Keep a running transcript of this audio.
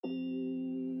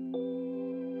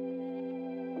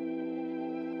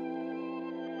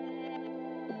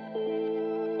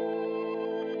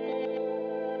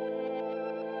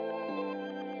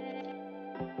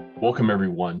Welcome,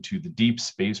 everyone, to the Deep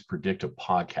Space Predictive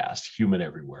Podcast, Human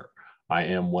Everywhere. I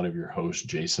am one of your hosts,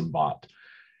 Jason Bott.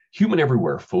 Human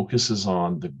Everywhere focuses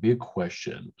on the big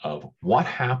question of what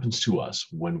happens to us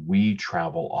when we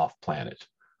travel off planet.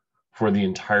 For the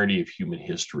entirety of human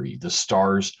history, the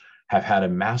stars have had a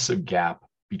massive gap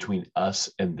between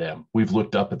us and them. We've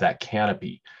looked up at that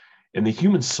canopy, and the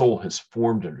human soul has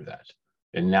formed under that.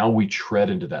 And now we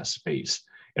tread into that space.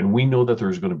 And we know that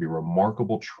there's going to be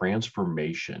remarkable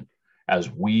transformation as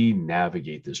we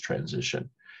navigate this transition.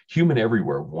 Human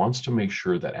Everywhere wants to make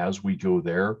sure that as we go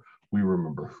there, we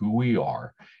remember who we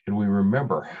are and we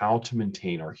remember how to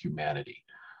maintain our humanity.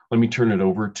 Let me turn it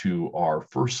over to our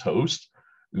first host,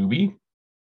 Ubi.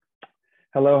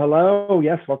 Hello, hello.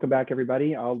 Yes, welcome back,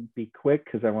 everybody. I'll be quick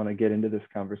because I want to get into this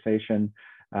conversation.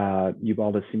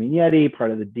 Ubaldo Simonietti,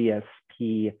 part of the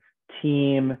DSP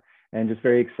team, and just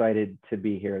very excited to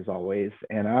be here as always.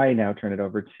 And I now turn it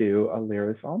over to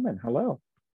Alira Salman. Hello.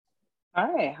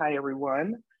 Hi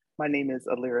everyone. My name is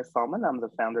Alira Salman. I'm the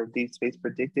founder of Deep Space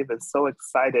Predictive and so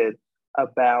excited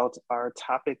about our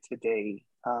topic today.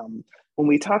 When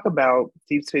we talk about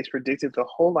Deep Space Predictive, the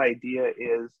whole idea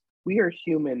is we are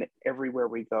human everywhere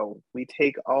we go. We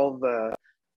take all the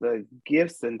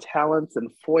gifts and talents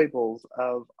and foibles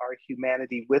of our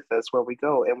humanity with us where we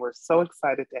go. And we're so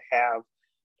excited to have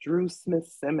Drew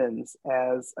Smithsimmons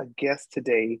as a guest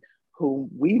today, who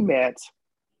we met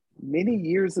many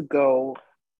years ago,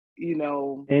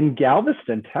 in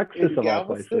Galveston, Texas, of all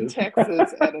places.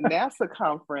 Texas, at a NASA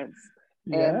conference.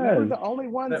 Yes. And we were the only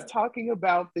ones talking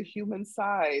about the human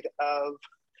side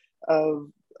of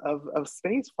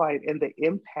space flight and the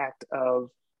impact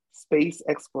of space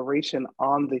exploration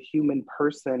on the human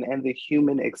person and the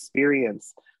human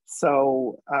experience.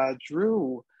 So,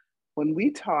 Drew, when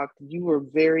we talked, you were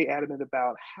very adamant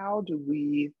about how do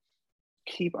we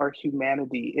keep our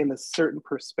humanity in a certain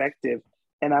perspective.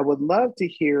 And I would love to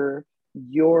hear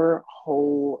your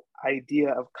whole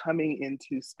idea of coming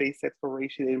into space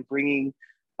exploration and bringing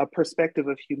a perspective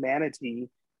of humanity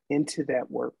into that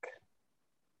work.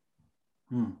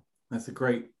 That's a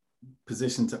great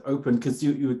position to open, because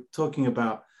you were talking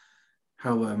about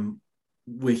how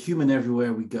we're human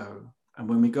everywhere we go. And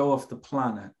when we go off the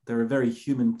planet, there are very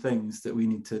human things that we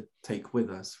need to take with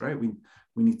us, right? We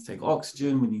need to take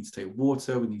oxygen, we need to take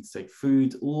water, we need to take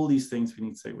food, all these things we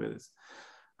need to take with us.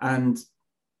 And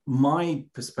my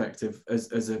perspective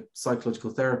as a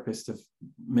psychological therapist of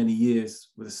many years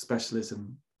with a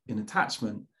specialism in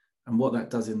attachment and what that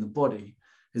does in the body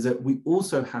is that we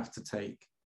also have to take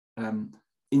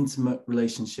intimate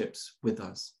relationships with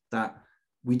us, that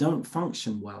we don't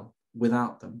function well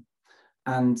without them.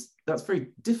 And that's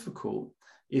very difficult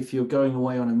if you're going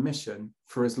away on a mission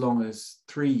for as long as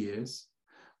 3 years,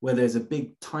 where there's a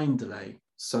big time delay.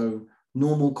 So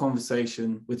normal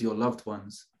conversation with your loved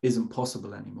ones isn't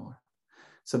possible anymore.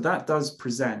 So that does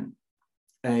present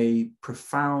a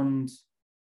profound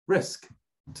risk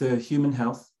to human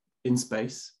health in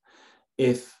space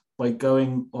if, by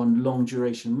going on long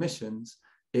duration missions,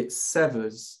 it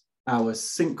severs our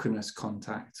synchronous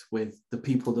contact with the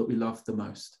people that we love the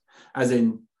most. As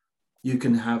in, you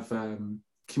can have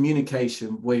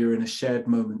communication where you're in a shared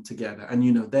moment together,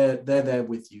 and they're there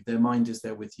with you, their mind is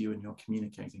there with you, and you're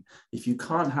communicating. If you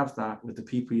can't have that with the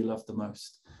people you love the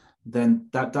most, then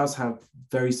that does have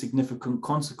very significant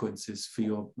consequences for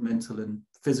your mental and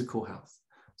physical health.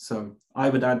 So I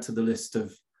would add to the list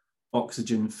of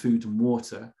oxygen, food, and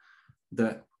water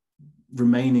that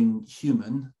remaining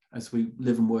human as we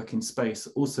live and work in space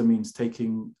also means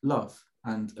taking love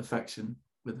and affection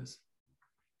with us.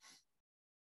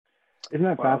 Isn't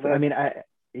that fascinating?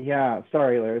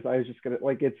 Sorry, Larry. I was just gonna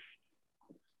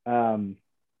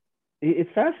it's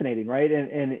fascinating, right?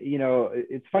 And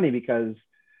it's funny because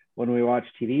when we watch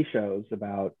TV shows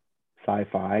about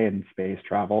sci-fi and space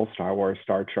travel, Star Wars,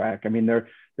 Star Trek, I mean, they're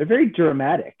very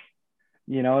dramatic,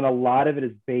 and a lot of it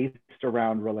is based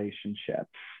around relationships.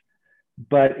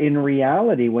 But in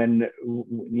reality, when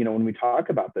we talk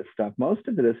about this stuff, most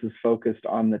of this is focused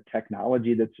on the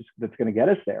technology that's going to get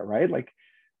us there, right? Like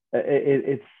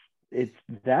it's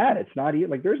not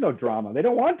like there's no drama. They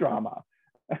don't want drama.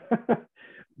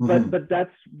 But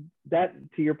that's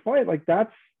to your point, like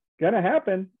that's going to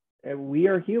happen. We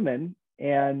are human,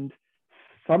 and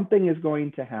something is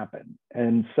going to happen.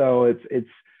 And so it's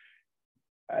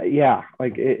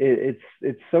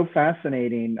so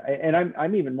fascinating. And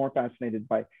I'm even more fascinated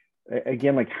by,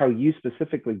 again, like how you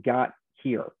specifically got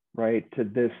here, right? To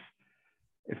this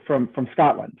from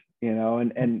Scotland,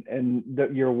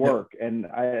 your work. And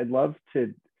I'd love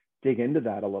to dig into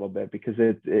that a little bit, because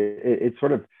it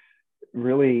sort of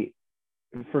really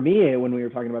for me, when we were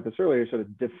talking about this earlier, sort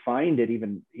of defined it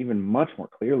even much more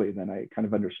clearly than I kind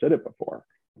of understood it before.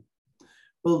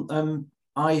 Well,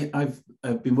 I've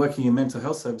been working in mental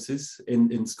health services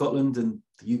in Scotland and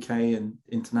the UK and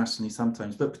internationally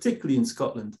sometimes, but particularly in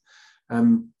Scotland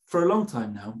for a long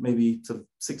time now, maybe sort of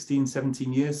 16,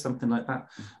 17 years, something like that.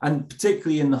 And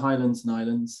particularly in the Highlands and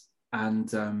Islands, and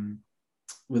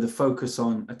with a focus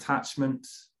on attachment,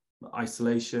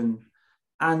 isolation,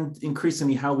 and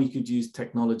increasingly how we could use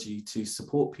technology to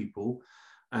support people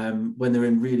when they're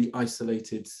in really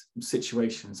isolated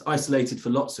situations, isolated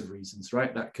for lots of reasons,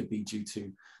 right? That could be due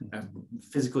to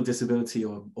physical disability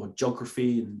or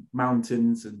geography and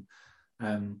mountains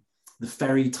and the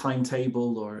ferry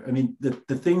timetable. Or, I mean, the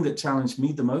thing that challenged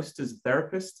me the most as a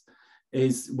therapist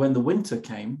is when the winter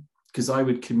came, because I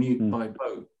would commute by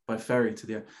boat, by ferry to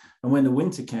the, and when the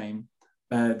winter came,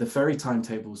 the ferry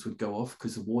timetables would go off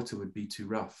because the water would be too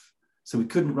rough. So we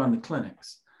couldn't run the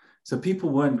clinics. So people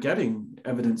weren't getting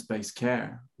evidence-based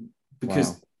care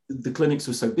because the clinics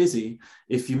were so busy.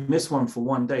 If you miss one for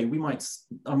one day,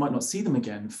 I might not see them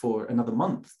again for another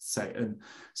month, say. And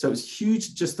so it's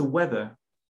huge, just the weather,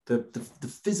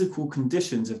 the physical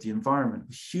conditions of the environment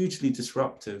were hugely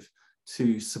disruptive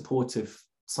to supportive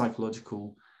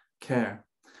psychological care.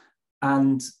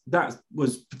 And that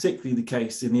was particularly the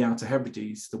case in the Outer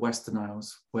Hebrides, the Western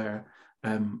Isles, where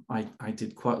I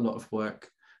did quite a lot of work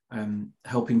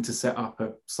helping to set up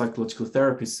a psychological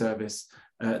therapist service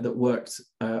that worked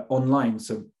online.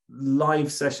 So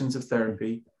live sessions of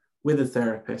therapy with a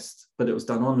therapist, but it was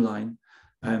done online.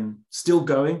 Still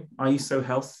going, ISO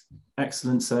Health,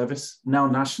 excellent service, now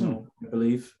national, I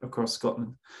believe, across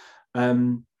Scotland.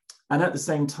 And at the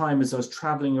same time as I was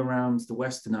traveling around the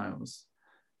Western Isles,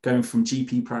 going from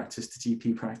GP practice to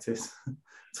GP practice,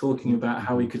 talking about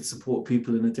how we could support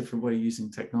people in a different way using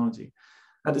technology.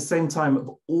 At the same time, I've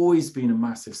always been a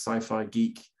massive sci-fi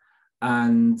geek,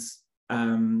 and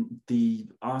the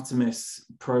Artemis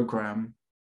program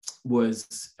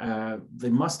was,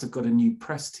 they must have got a new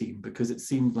press team, because it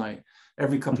seemed like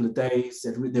every couple of days,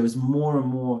 there was more and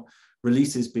more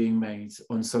releases being made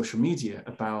on social media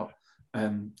about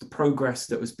the progress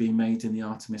that was being made in the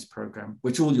Artemis program,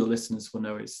 which all your listeners will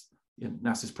know is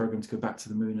NASA's program to go back to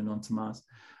the moon and onto Mars.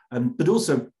 But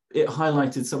also it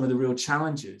highlighted some of the real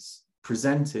challenges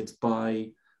presented by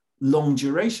long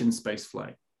duration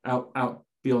spaceflight out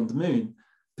beyond the moon,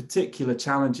 particular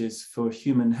challenges for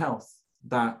human health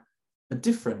that are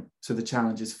different to the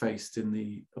challenges faced in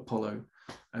the Apollo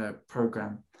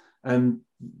program.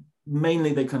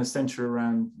 Mainly they kind of center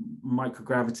around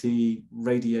microgravity,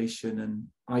 radiation, and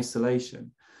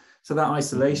isolation. So that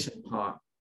isolation part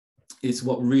is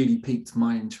what really piqued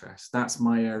my interest. That's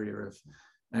my area of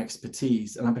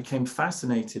expertise. And I became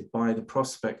fascinated by the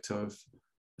prospect of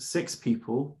 6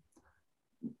 people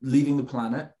leaving the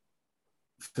planet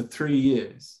for 3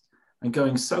 years and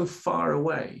going so far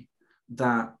away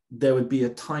that there would be a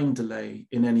time delay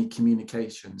in any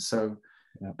communication. So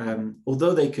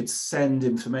although they could send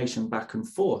information back and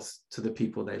forth to the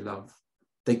people they love,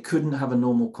 they couldn't have a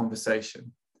normal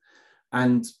conversation.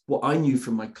 And what I knew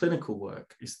from my clinical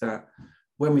work is that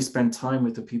when we spend time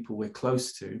with the people we're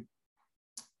close to,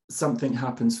 something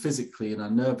happens physically in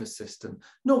our nervous system,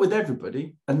 not with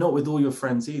everybody and not with all your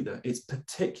friends either. It's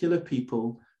particular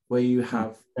people where you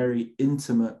have very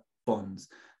intimate bonds,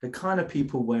 the kind of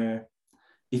people where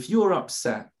if you're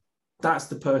upset, that's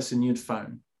the person you'd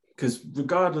phone, because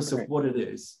regardless of what it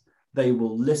is, they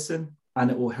will listen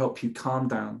and it will help you calm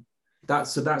down.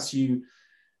 That's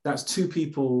 2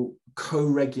 people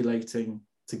co-regulating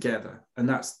together. And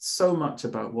that's so much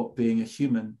about what being a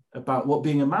human, about what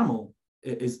being a mammal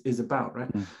is about,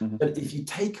 right? Mm-hmm. But if you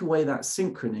take away that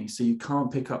synchrony, so you can't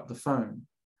pick up the phone,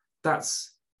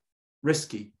 that's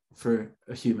risky for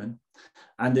a human.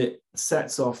 And it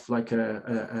sets off like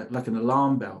an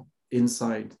alarm bell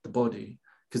inside the body,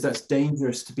 because that's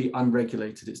dangerous to be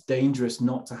unregulated. It's dangerous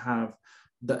not to have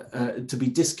to be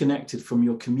disconnected from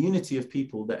your community of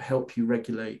people that help you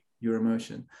regulate your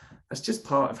emotion. That's just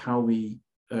part of how we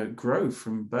grow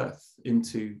from birth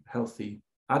into healthy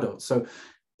adults. So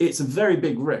it's a very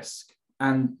big risk,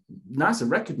 and NASA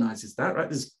recognizes that, right?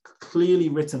 There's clearly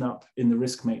written up in the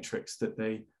risk matrix that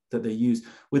they use,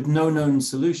 with no known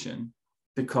solution,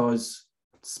 because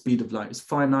speed of light is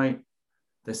finite.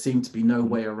 There seemed to be no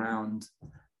way around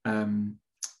the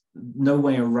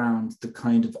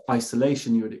kind of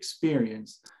isolation you would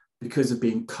experience because of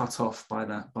being cut off by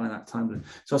that time limit.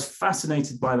 So I was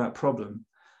fascinated by that problem.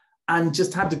 And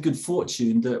just had the good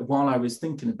fortune that while I was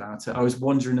thinking about it, I was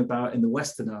wandering about in the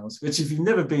Western Isles, which if you've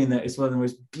never been there, is one of the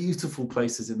most beautiful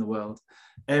places in the world.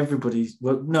 Everybody,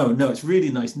 well, no, it's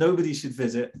really nice. Nobody should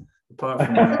visit apart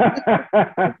from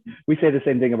we say the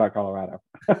same thing about Colorado.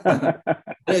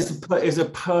 It's a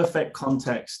perfect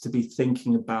context to be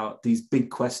thinking about these big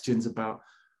questions about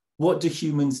what do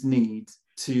humans need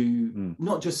to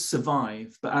not just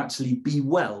survive, but actually be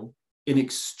well in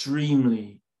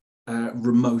extremely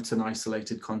remote and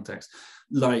isolated context,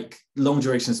 like long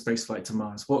duration spaceflight to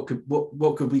Mars. What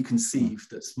could we conceive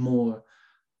that's more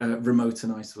remote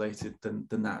and isolated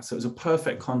than that? So it was a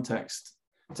perfect context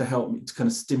to help me, to kind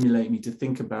of stimulate me to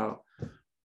think about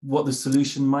what the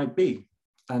solution might be,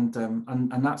 and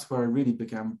that's where I really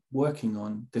began working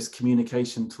on this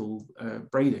communication tool,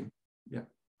 Braiding. Yeah,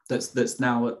 that's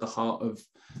now at the heart of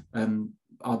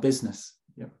our business.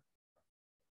 Yeah.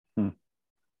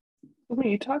 When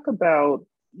you talk about,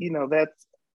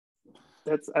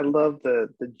 that's I love the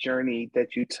journey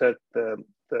that you took, the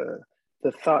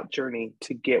thought journey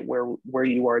to get where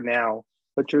you are now.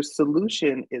 But your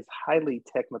solution is highly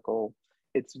technical.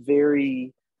 It's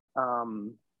very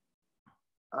the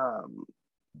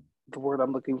word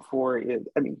I'm looking for is,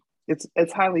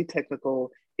 it's highly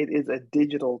technical. It is a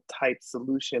digital type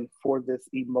solution for this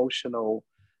emotional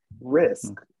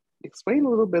risk. Explain a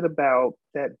little bit about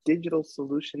that digital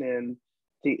solution and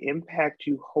the impact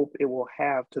you hope it will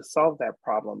have to solve that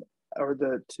problem, or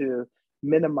to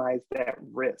minimize that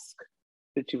risk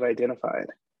that you've identified.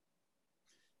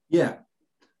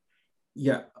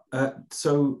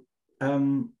 So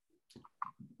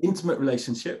intimate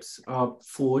relationships are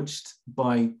forged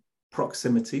by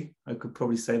proximity. I could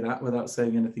probably say that without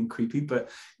saying anything creepy, but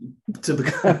to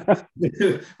become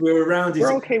we're around.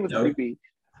 We're okay with creepy.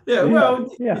 Yeah,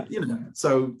 well, yeah.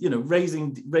 So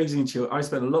raising children. I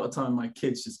spent a lot of time with my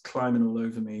kids just climbing all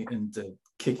over me and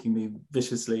kicking me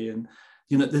viciously, and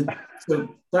so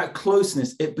that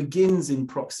closeness, it begins in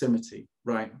proximity,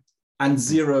 right? And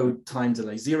zero time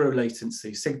delay, zero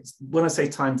latency. So when I say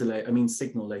time delay, I mean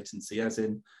signal latency, as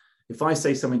in if I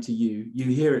say something to you, you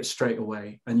hear it straight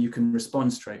away and you can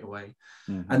respond straight away.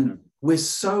 And we're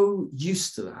so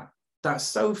used to that. That's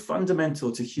so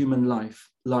fundamental to human life,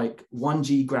 like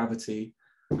 1G gravity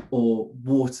or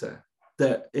water,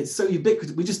 that it's so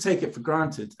ubiquitous. We just take it for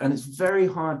granted. And it's very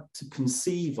hard to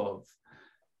conceive of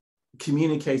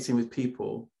communicating with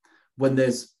people when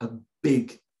there's a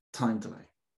big time delay,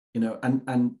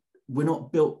 and we're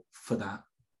not built for that.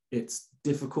 It's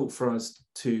difficult for us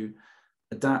to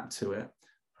adapt to it.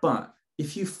 But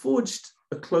if you forged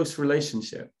a close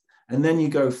relationship, and then you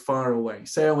go far away.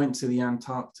 Say I went to the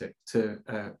Antarctic to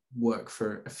work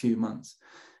for a few months.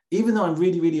 Even though I'm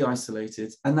really, really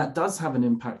isolated, and that does have an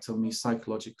impact on me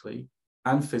psychologically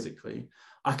and physically,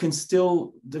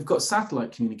 they've got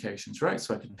satellite communications, right?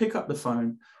 So I could pick up the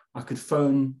phone, I could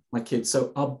phone my kids.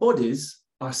 So our bodies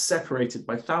are separated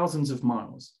by thousands of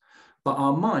miles, but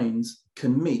our minds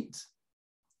can meet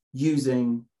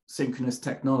using synchronous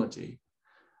technology.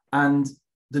 And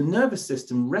the nervous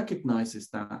system recognizes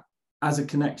that as a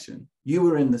connection. You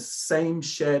were in the same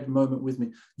shared moment with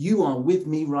me. You are with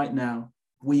me right now.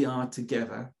 We are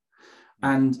together.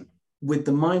 And with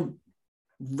the mind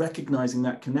recognizing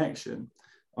that connection,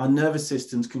 our nervous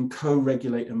systems can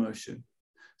co-regulate emotion.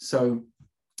 So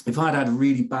if I'd had a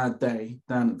really bad day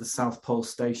down at the South Pole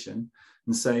station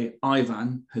and say,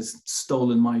 Ivan has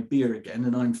stolen my beer again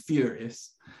and I'm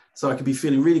furious, so I could be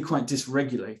feeling really quite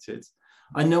dysregulated,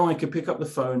 I know I could pick up the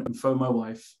phone and phone my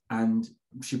wife, and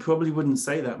she probably wouldn't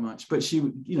say that much, but she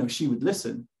would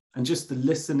listen. And just the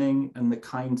listening and the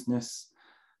kindness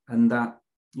and that,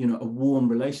 a warm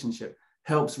relationship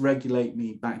helps regulate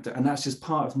me back to, and that's just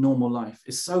part of normal life.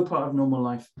 It's so part of normal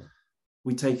life,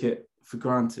 we take it for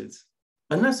granted.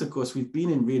 Unless, of course, we've been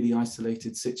in really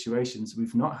isolated situations,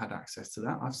 we've not had access to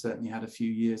that. I've certainly had a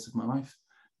few years of my life,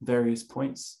 various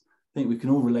points. I think we can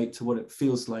all relate to what it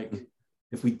feels like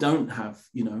if we don't have,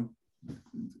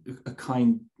 a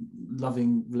kind,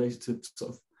 loving relationship to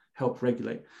sort of help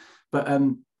regulate. But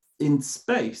in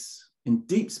space, in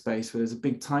deep space, where there's a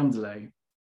big time delay,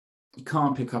 you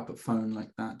can't pick up a phone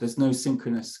like that. There's no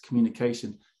synchronous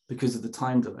communication because of the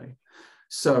time delay.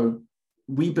 So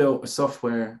we built a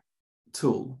software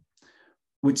tool,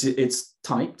 which it's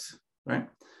typed, right?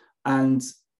 And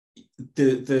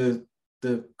the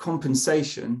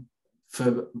compensation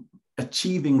for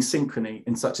achieving synchrony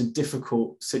in such a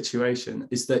difficult situation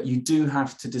is that you do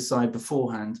have to decide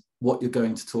beforehand what you're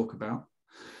going to talk about.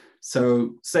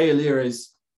 So say Alira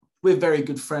is, we're very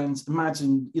good friends.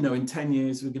 Imagine, in 10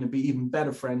 years, we're going to be even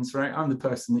better friends, right? I'm the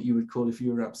person that you would call if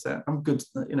you were upset. I'm good,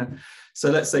 So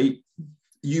let's say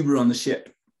you were on the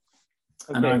ship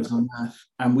and Okay. I was on Earth,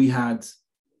 and we had,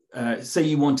 say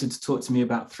you wanted to talk to me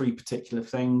about 3 particular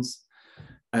things,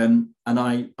 and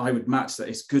I would match that.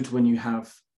 It's good when you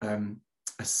have a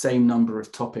same number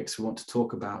of topics we want to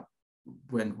talk about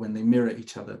when they mirror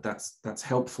each other. That's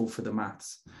helpful for the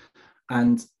maths.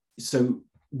 And so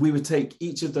we would take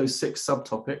each of those 6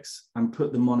 subtopics and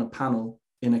put them on a panel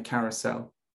in a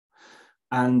carousel.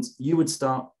 And you would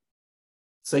start,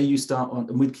 say you start on,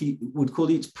 and we'd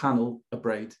call each panel a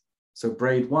braid. So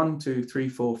braid 1, 2, 3,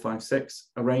 4, 5, 6,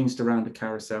 arranged around a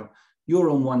carousel. You're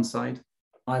on one side,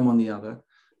 I'm on the other.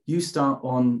 You start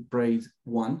on braid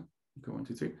 1, go 1,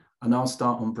 2, 3, and I'll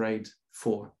start on braid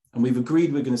 4. And we've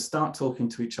agreed we're going to start talking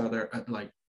to each other at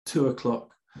like 2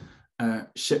 o'clock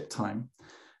ship time.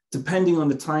 Depending on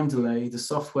the time delay, the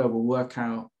software will work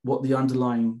out what the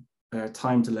underlying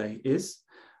time delay is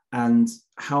and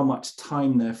how much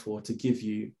time, therefore, to give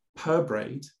you per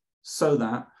braid, so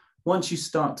that once you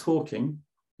start talking,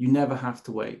 you never have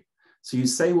to wait. So you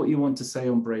say what you want to say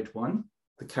on braid 1,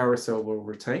 the carousel will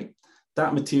rotate.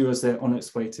 That material is there on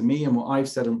its way to me, and what I've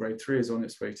said on braid 3 is on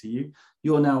its way to you.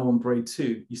 You're now on braid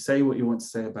 2. You say what you want to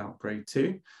say about braid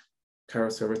 2.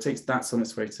 Carousel rotates. That's on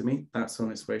its way to me. That's on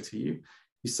its way to you.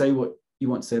 You say what you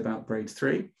want to say about braid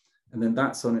 3, and then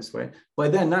that's on its way. By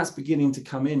then, that's beginning to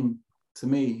come in to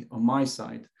me on my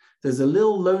side. There's a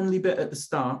little lonely bit at the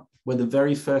start where the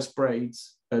very first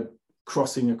braids are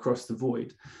crossing across the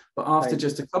void. But after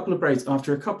just a couple of braids,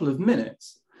 after a couple of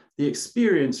minutes, the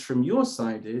experience from your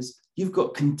side is you've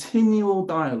got continual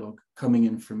dialogue coming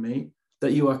in from me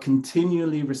that you are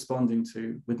continually responding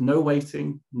to with no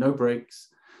waiting, no breaks.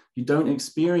 You don't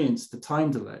experience the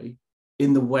time delay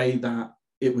in the way that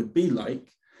it would be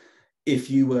like if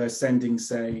you were sending,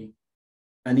 say,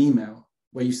 an email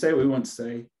where you say what you want to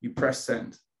say, you press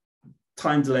send.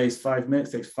 Time delay is 5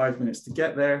 minutes, takes 5 minutes to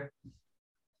get there.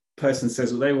 Person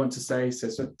says what they want to say,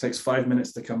 says it takes 5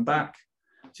 minutes to come back.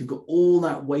 So you've got all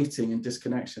that waiting and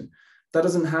disconnection. That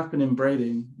doesn't happen in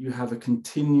braiding. You have a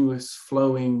continuous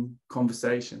flowing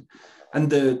conversation. And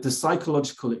the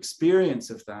psychological experience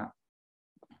of that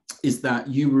is that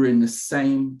you were in the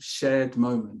same shared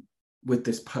moment with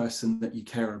this person that you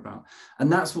care about.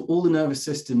 And that's what all the nervous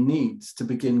system needs to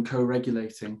begin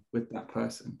co-regulating with that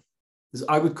person.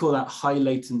 I would call that high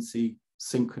latency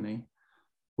synchrony,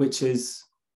 which is,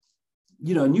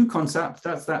 you know, a new concept.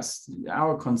 That's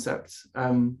our concept.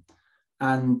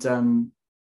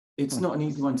 It's not an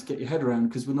easy one to get your head around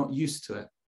because we're not used to it.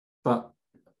 But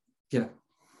yeah.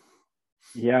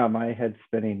 Yeah, my head's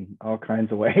spinning all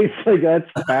kinds of ways. Like,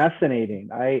 that's fascinating.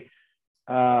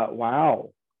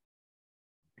 Wow.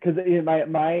 Because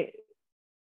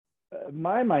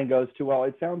my mind goes to, well,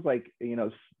 it sounds like, you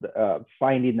know,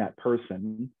 finding that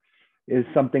person is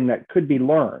something that could be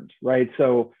learned, right?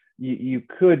 So you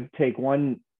could take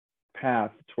one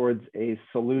path towards a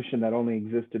solution that only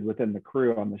existed within the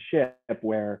crew on the ship,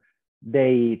 where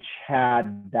they each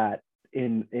had that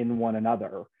in one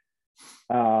another.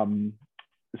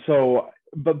 So,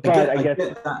 but I guess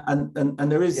that,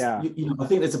 and there is, you know, I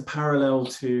think there's a parallel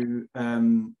to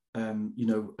you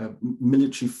know,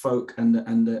 military folk and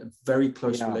the very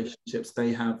close relationships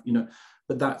they have, you know,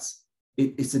 but that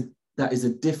is a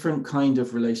different kind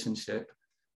of relationship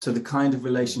to the kind of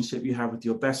relationship you have with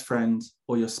your best friend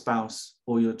or your spouse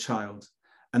or your child.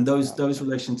 And those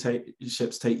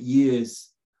relationships take years.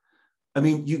 I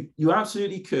mean, you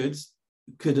absolutely could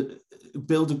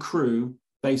build a crew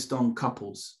based on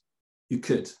couples. You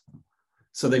could.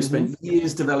 So they've spent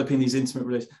years developing these intimate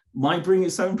relationships. Might bring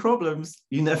its own problems.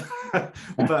 You never,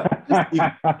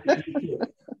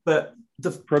 but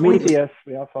the Prometheus.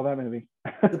 We all saw that movie.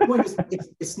 The point is,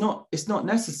 it's not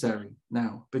necessary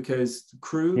now, because the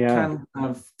crew can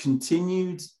have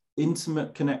continued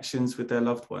intimate connections with their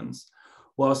loved ones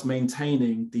whilst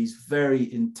maintaining these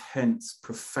very intense,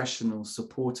 professional,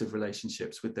 supportive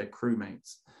relationships with their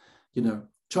crewmates. You know,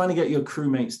 trying to get your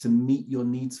crewmates to meet your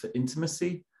needs for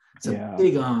intimacy, it's a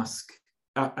big ask,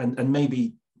 and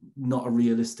maybe not a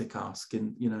realistic ask.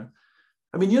 And, you know,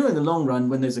 I mean, you know, in the long run,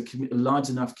 when there's a large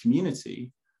enough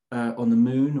community on the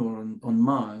moon or on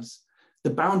Mars,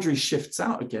 the boundary shifts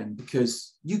out again,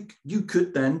 because you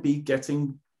could then be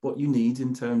getting what you need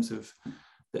in terms of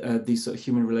these sort of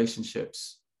human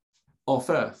relationships off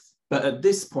Earth. But at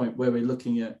this point, where we're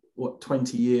looking at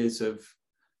 20 years of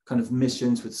kind of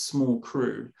missions with small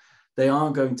crew, they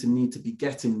are going to need to be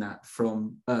getting that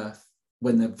from Earth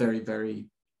when they're very, very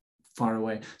far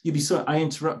away. You'd be sorry, I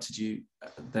interrupted you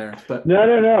there, but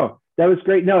no, that was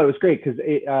great. No, it was great, because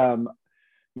I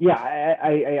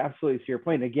absolutely see your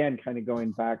point. Again, kind of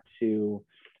going back to,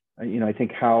 you know, I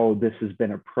think how this has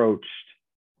been approached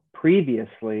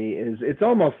previously is, it's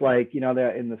almost like, you know,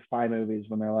 that in the spy movies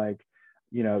when they're like,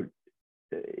 you know,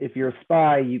 if you're a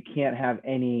spy, you can't have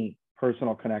any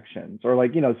personal connections, or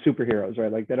like, you know, superheroes,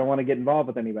 right? Like they don't want to get involved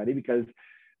with anybody because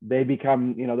they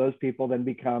become, you know, those people then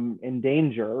become in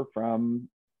danger from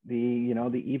the, you know,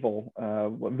 the evil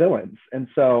villains. And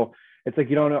so it's like,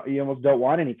 you almost don't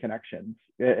want any connections.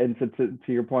 And so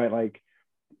to your point, like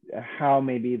how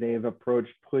maybe they've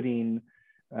approached putting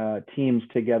teams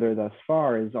together thus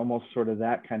far is almost sort of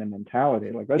that kind of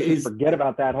mentality. Like, let's just forget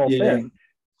about that whole thing.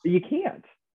 But you can't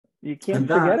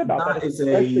forget about that. Is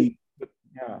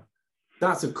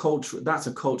that's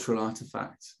a cultural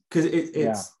artifact, because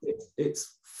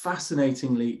it's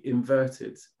fascinatingly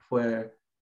inverted, where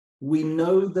we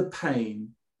know the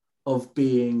pain of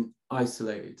being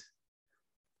isolated.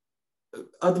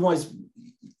 Otherwise,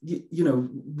 you know,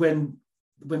 when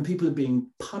people are being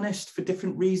punished for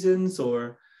different reasons,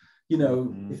 or, you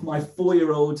know, if my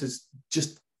 4-year-old has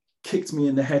just kicked me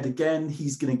in the head again,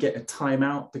 he's going to get a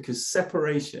timeout, because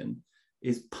separation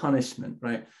is punishment,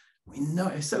 right? We know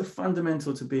it's so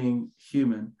fundamental to being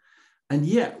human. And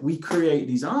yet we create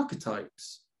these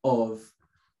archetypes of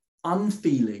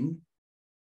unfeeling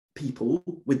people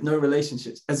with no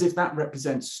relationships, as if that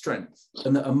represents strength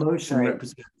and that emotion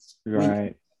represents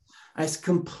weakness. It's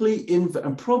complete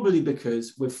and probably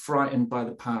because we're frightened by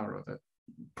the power of it.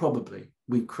 Probably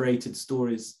we've created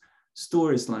stories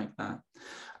like that.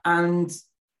 And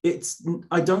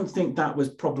I don't think that was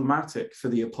problematic for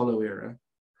the Apollo era,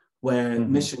 where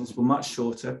missions were much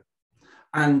shorter,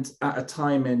 and at a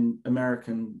time in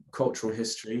American cultural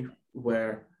history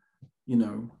where, you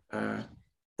know,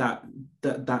 that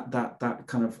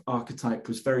kind of archetype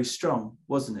was very strong,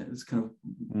 wasn't it? It's kind of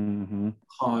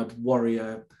hard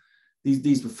warrior.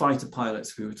 These were fighter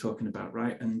pilots we were talking about,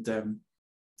 right? And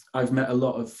I've met a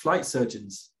lot of flight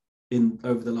surgeons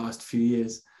over the last few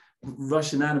years,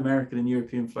 Russian and American and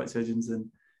European flight surgeons. And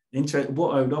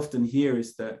what I would often hear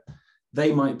is that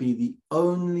they might be the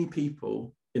only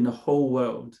people in the whole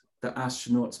world that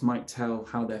astronauts might tell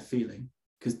how they're feeling,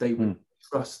 because they would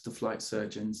trust the flight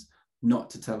surgeons not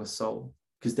to tell a soul,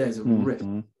 because there's a risk.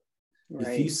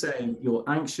 If you say you're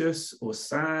anxious or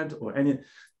sad or any,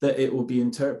 that it will be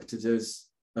interpreted as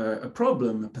a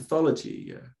problem, a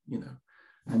pathology, you know,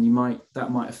 and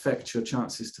that might affect your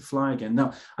chances to fly again.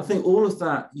 Now, I think all of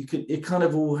that, it kind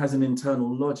of all has an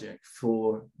internal logic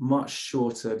for much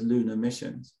shorter lunar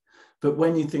missions. But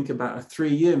when you think about a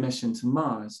 3-year mission to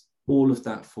Mars, all of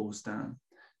that falls down.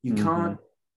 You can't,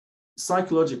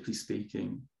 psychologically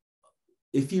speaking,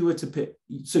 if you were to pick,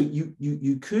 so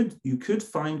you could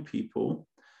find people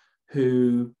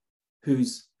whose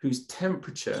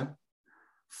temperature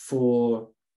for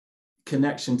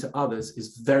connection to others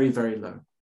is very, very low.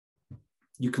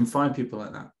 You can find people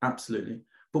like that, absolutely.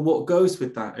 But what goes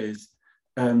with that is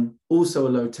also a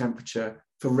low temperature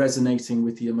for resonating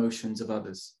with the emotions of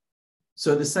others.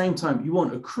 So at the same time, you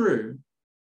want a crew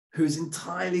who is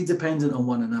entirely dependent on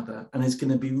one another and is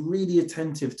going to be really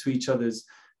attentive to each other's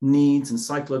needs and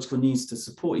psychological needs to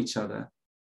support each other.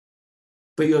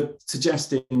 But you're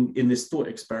suggesting in this thought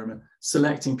experiment,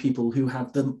 selecting people who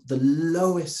have the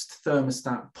lowest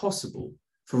thermostat possible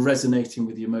for resonating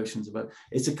with the emotions of others.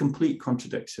 It's a complete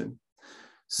contradiction.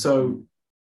 So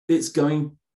it's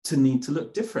going to need to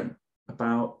look different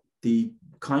about the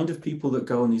kind of people that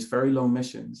go on these very long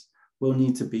missions. Will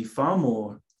need to be far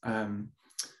more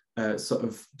sort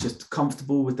of just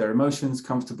comfortable with their emotions,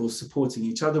 comfortable supporting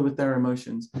each other with their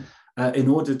emotions in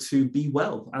order to be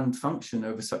well and function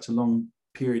over such a long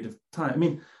period of time. I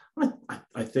mean,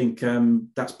 I think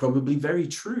that's probably very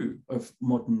true of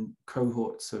modern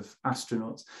cohorts of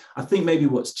astronauts. I think maybe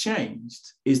what's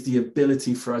changed is the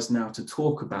ability for us now to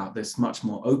talk about this much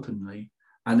more openly,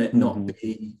 and it not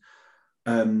be,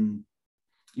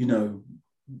 you know,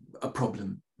 a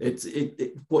problem.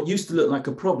 What used to look like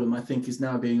a problem, I think, is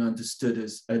now being understood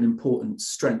as an important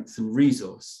strength and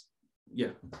resource.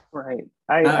 Yeah. Right.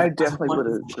 I definitely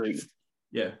would agree.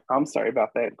 Yeah. I'm sorry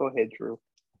about that. Go ahead, Drew.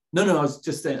 No, I was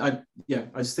just saying, I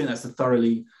just think that's a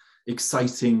thoroughly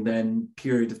exciting then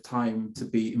period of time to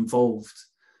be involved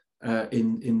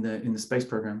in the space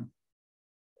program.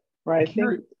 Right. I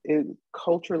think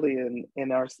culturally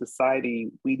in our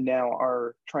society, we now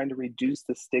are trying to reduce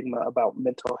the stigma about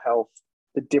mental health,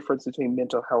 the difference between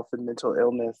mental health and mental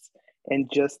illness, and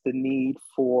just the need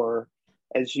for,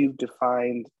 as you've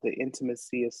defined, the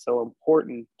intimacy is so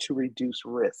important to reduce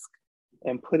risk.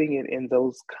 And putting it in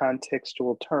those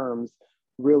contextual terms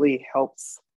really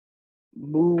helps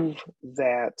move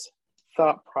that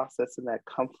thought process and that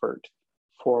comfort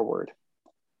forward.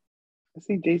 I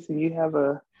see, Jason, you have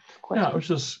a question. Yeah, I was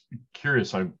just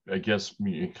curious. I guess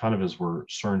kind of as we're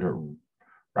starting to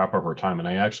wrap up our time, and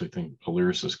I actually think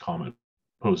Alyrus's comment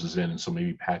poses in, and so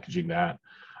maybe packaging that.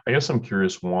 I guess I'm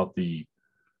curious what the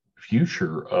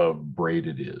future of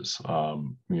Braided is.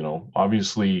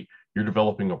 Obviously you're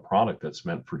developing a product that's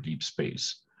meant for deep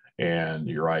space, and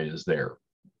your eye is there.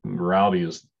 The reality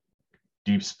is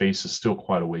deep space is still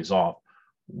quite a ways off.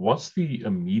 What's the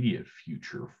immediate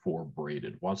future for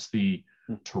Braided? What's the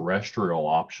terrestrial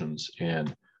options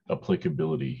and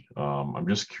applicability? I'm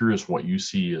just curious what you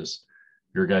see as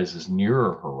your guys'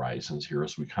 nearer horizons here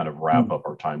as we kind of wrap up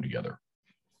our time together.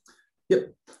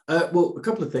 Yep. Well, a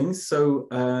couple of things. So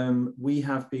we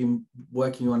have been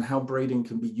working on how braiding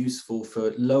can be useful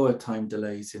for lower time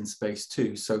delays in space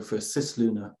too. So for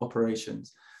cislunar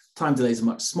operations, time delays are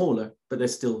much smaller, but they're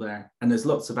still there. And there's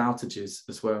lots of outages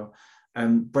as well.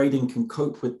 Braiding can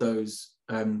cope with those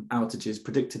outages,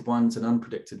 predicted ones and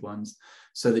unpredicted ones,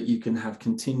 so that you can have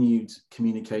continued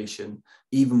communication,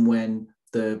 even when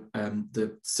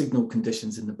the signal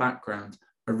conditions in the background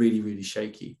are really, really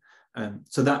shaky.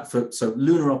 So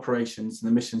lunar operations and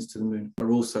the missions to the moon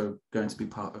are also going to be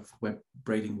part of where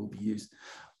braiding will be used.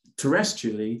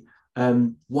 Terrestrially,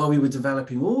 while we were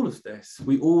developing all of this,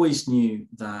 we always knew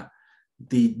that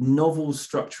the novel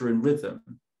structure and rhythm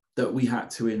that we had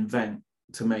to invent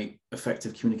to make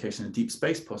effective communication in deep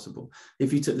space possible,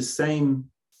 if you took the same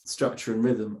structure and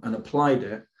rhythm and applied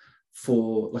it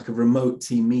for like a remote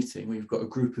team meeting where you've got a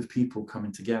group of people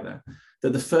coming together,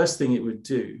 that the first thing it would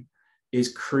do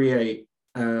is create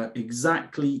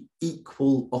exactly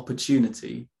equal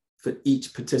opportunity for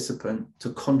each participant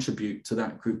to contribute to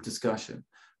that group discussion.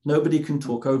 Nobody can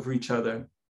talk over each other.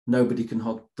 Nobody can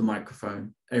hog the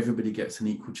microphone. Everybody gets an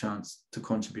equal chance to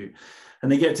contribute.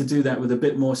 And they get to do that with a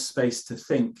bit more space to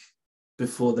think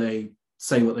before they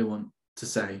say what they want to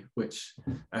say, which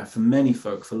for many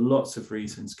folk, for lots of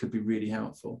reasons, could be really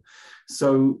helpful.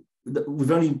 So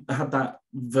we've only had that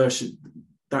version.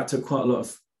 That took quite a lot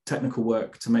of technical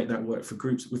work to make that work for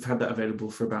groups. We've had that available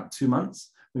for about 2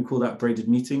 months. We call that Braided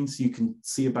Meetings. You can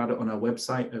see about it on our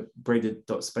website at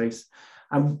braided.space.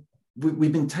 And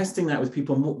we've been testing that with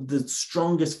people. And what the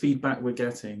strongest feedback we're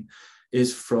getting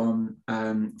is from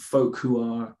folk who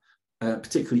are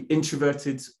particularly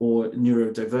introverted or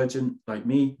neurodivergent like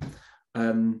me,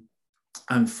 and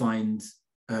find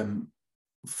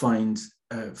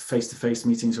face-to-face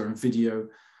meetings or in video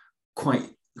quite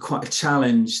a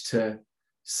challenge to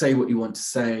say what you want to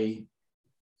say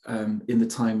in the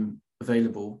time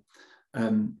available,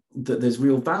 that there's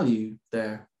real value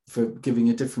there for giving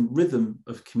a different rhythm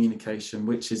of communication,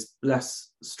 which is less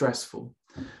stressful.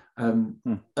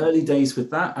 Early days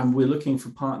with that, and we're looking for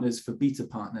partners, for beta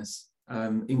partners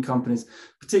in companies,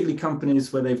 particularly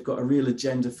companies where they've got a real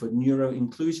agenda for neuro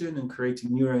inclusion and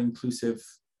creating neuro inclusive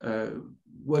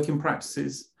working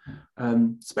practices,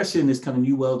 especially in this kind of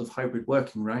new world of hybrid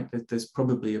working, right? There's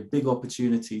probably a big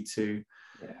opportunity to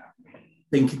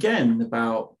think again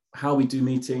about how we do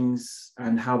meetings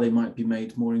and how they might be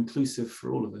made more inclusive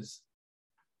for all of us.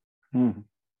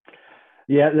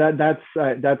 Yeah,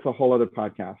 that's a whole other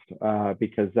podcast,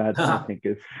 because that I think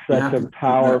is such a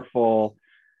powerful,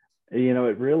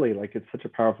 it really, like, it's such a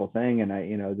powerful thing. And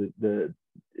the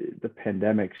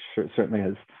pandemic certainly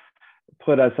has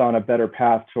put us on a better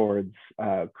path towards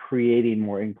creating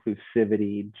more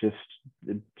inclusivity,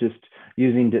 just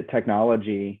using the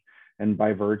technology, and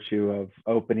by virtue of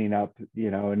opening up,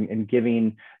 and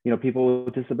giving, people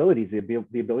with disabilities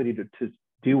the ability to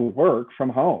do work from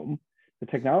home. The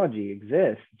technology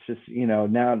exists. It's just,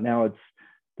 now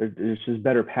there's just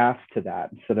better paths to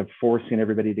that. Instead of forcing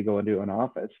everybody to go into an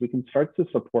office, we can start to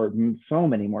support so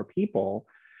many more people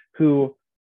who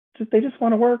they just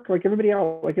want to work like everybody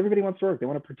else. Like, everybody wants to work. They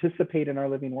want to participate in our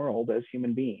living world as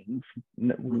human beings,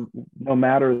 no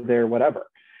matter their whatever.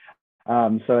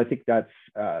 So I think that's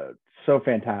so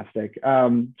fantastic.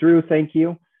 Drew, thank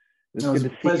you. It's good to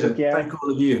see you again. Thank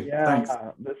all of you. Yeah, thanks.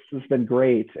 This has been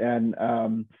great. And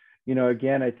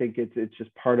again, I think it's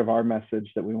just part of our message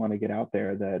that we want to get out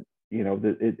there, that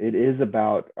that it is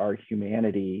about our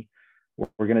humanity.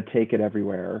 We're going to take it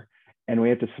everywhere, and we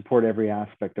have to support every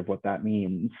aspect of what that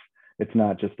means. It's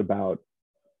not just about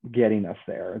getting us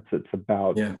there. It's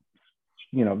about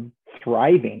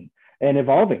thriving and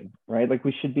evolving, right? Like,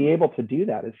 we should be able to do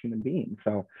that as human beings.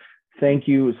 So thank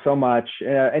you so much.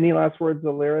 Any last words,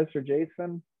 Alyrus or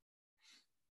Jason?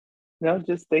 No,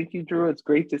 just thank you, Drew. It's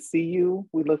great to see you.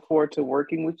 We look forward to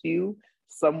working with you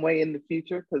some way in the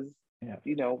future, because,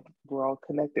 we're all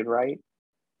connected, right?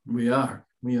 We are.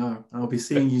 I'll be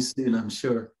seeing you soon, I'm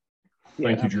sure.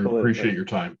 Thank you, Drew. Absolutely. Appreciate your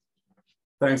time.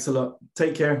 Thanks a lot.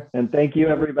 Take care. And thank you,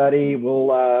 everybody.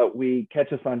 We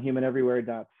catch us on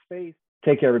humaneverywhere.space.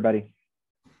 Take care, everybody.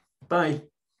 Bye.